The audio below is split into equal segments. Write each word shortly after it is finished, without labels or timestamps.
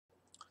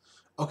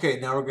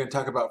Okay, now we're going to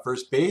talk about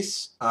first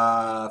base.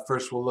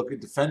 First, we'll look at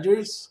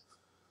defenders.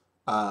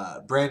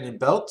 Brandon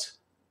Belt,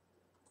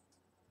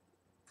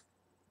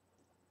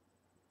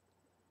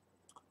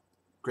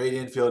 great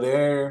infield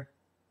air,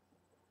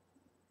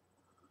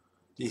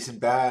 decent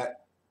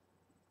bat.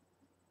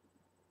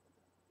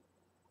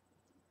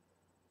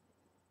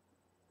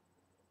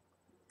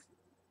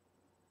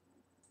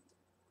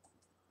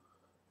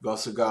 We've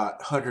also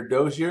got Hunter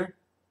Dozier.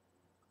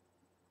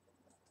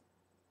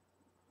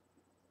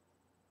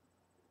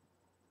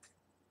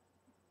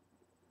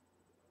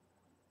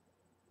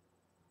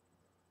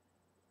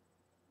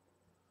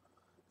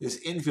 His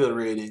infield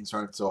ratings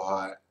aren't so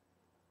hot,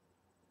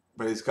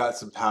 but he's got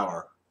some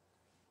power.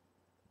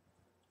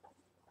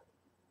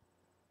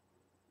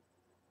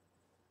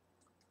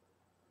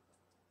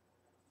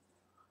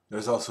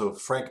 There's also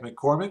Frank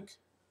McCormick.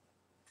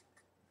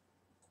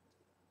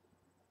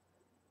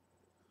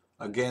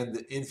 Again,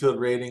 the infield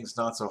ratings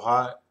not so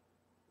hot,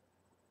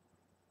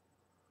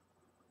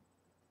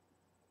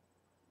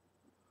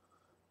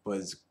 but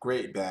it's a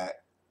great bat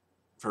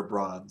for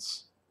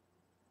bronze.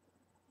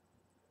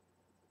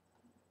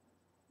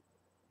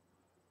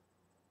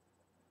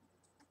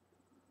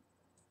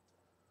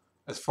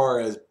 As far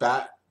as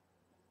bat,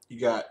 you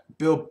got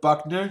Bill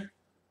Buckner.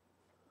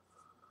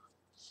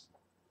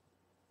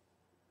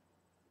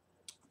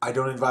 I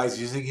don't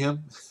advise using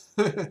him.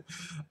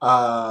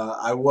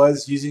 I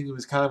was using him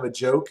as kind of a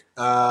joke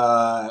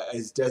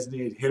as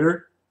designated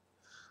hitter.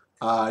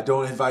 I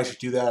don't advise you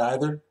do that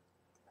either,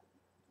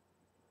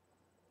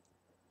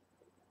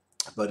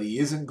 but he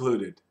is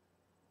included.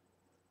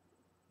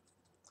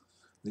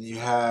 Then you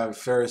have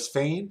Ferris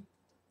Fain.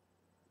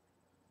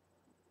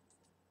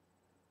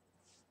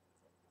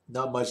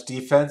 Not much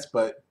defense,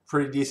 but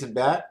pretty decent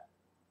bat.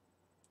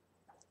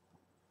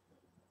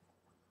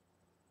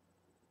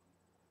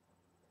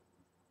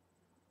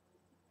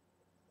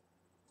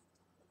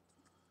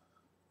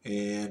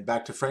 And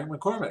back to Frank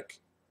McCormick.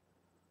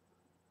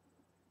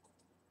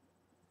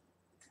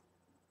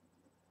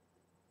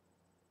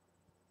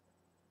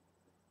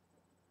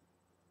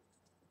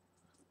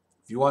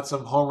 If you want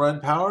some home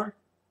run power,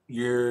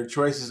 your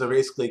choices are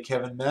basically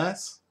Kevin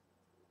Mass,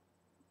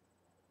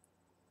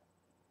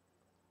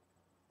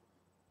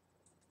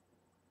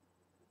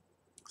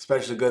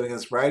 especially good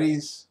against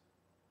righties.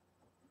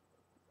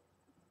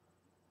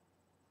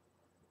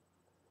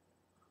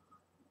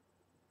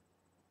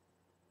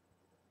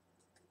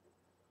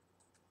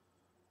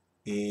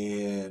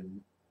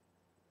 And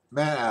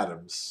Matt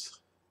Adams.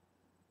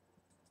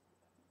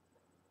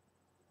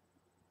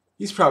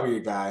 He's probably your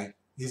guy.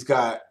 He's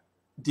got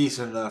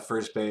decent enough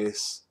first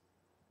base.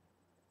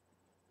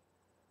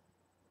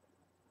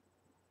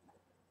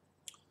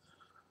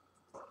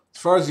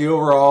 As far as the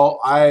overall,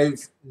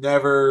 I've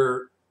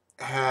never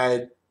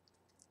had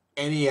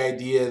any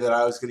idea that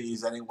I was going to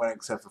use anyone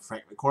except for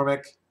Frank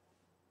McCormick.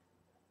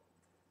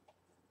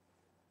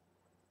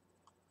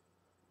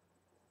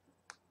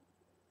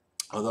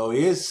 Although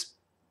he is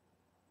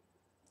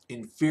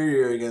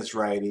inferior against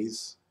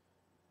righties.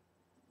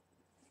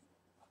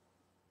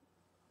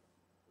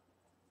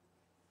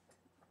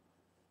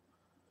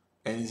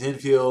 And his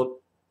infield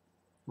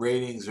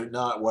ratings are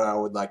not what I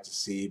would like to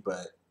see,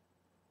 but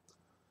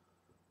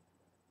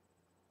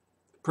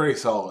pretty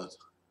solid.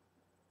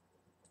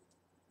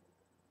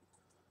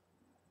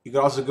 You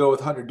could also go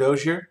with Hunter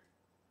Dozier.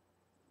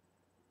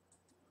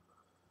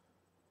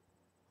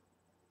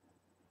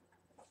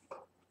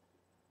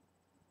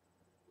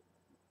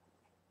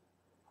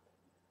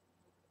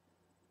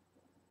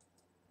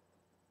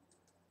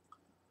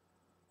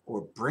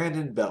 Or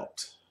Brandon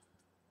Belt.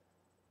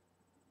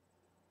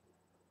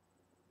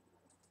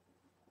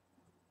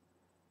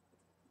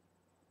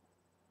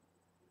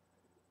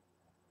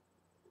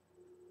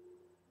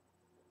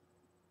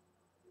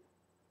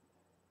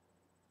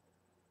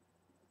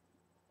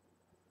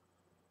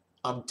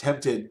 I'm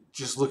tempted,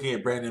 just looking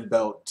at Brandon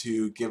Belt,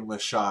 to give him a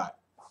shot.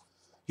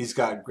 He's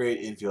got great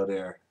infield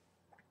air.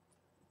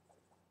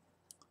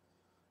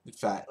 In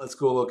fact, let's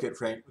go look at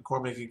Frank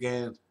McCormick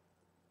again.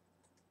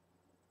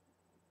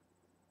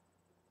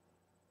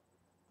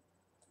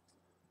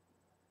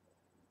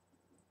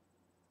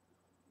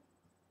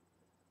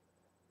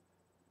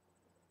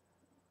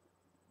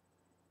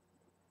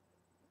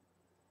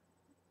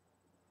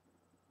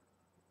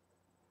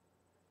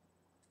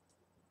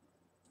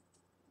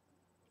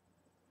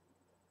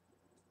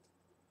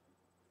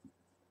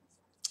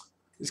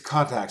 His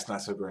contact's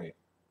not so great.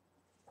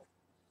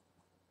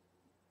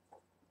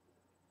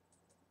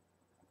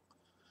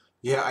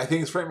 Yeah, I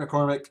think it's Frank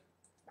McCormick.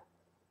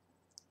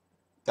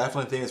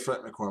 Definitely think it's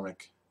Frank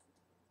McCormick.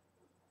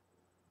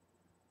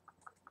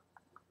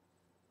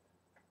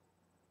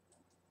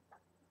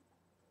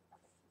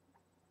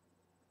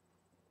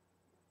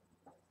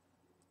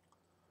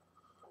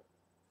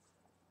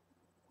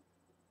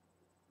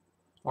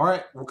 All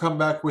right, we'll come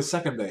back with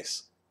second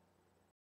base.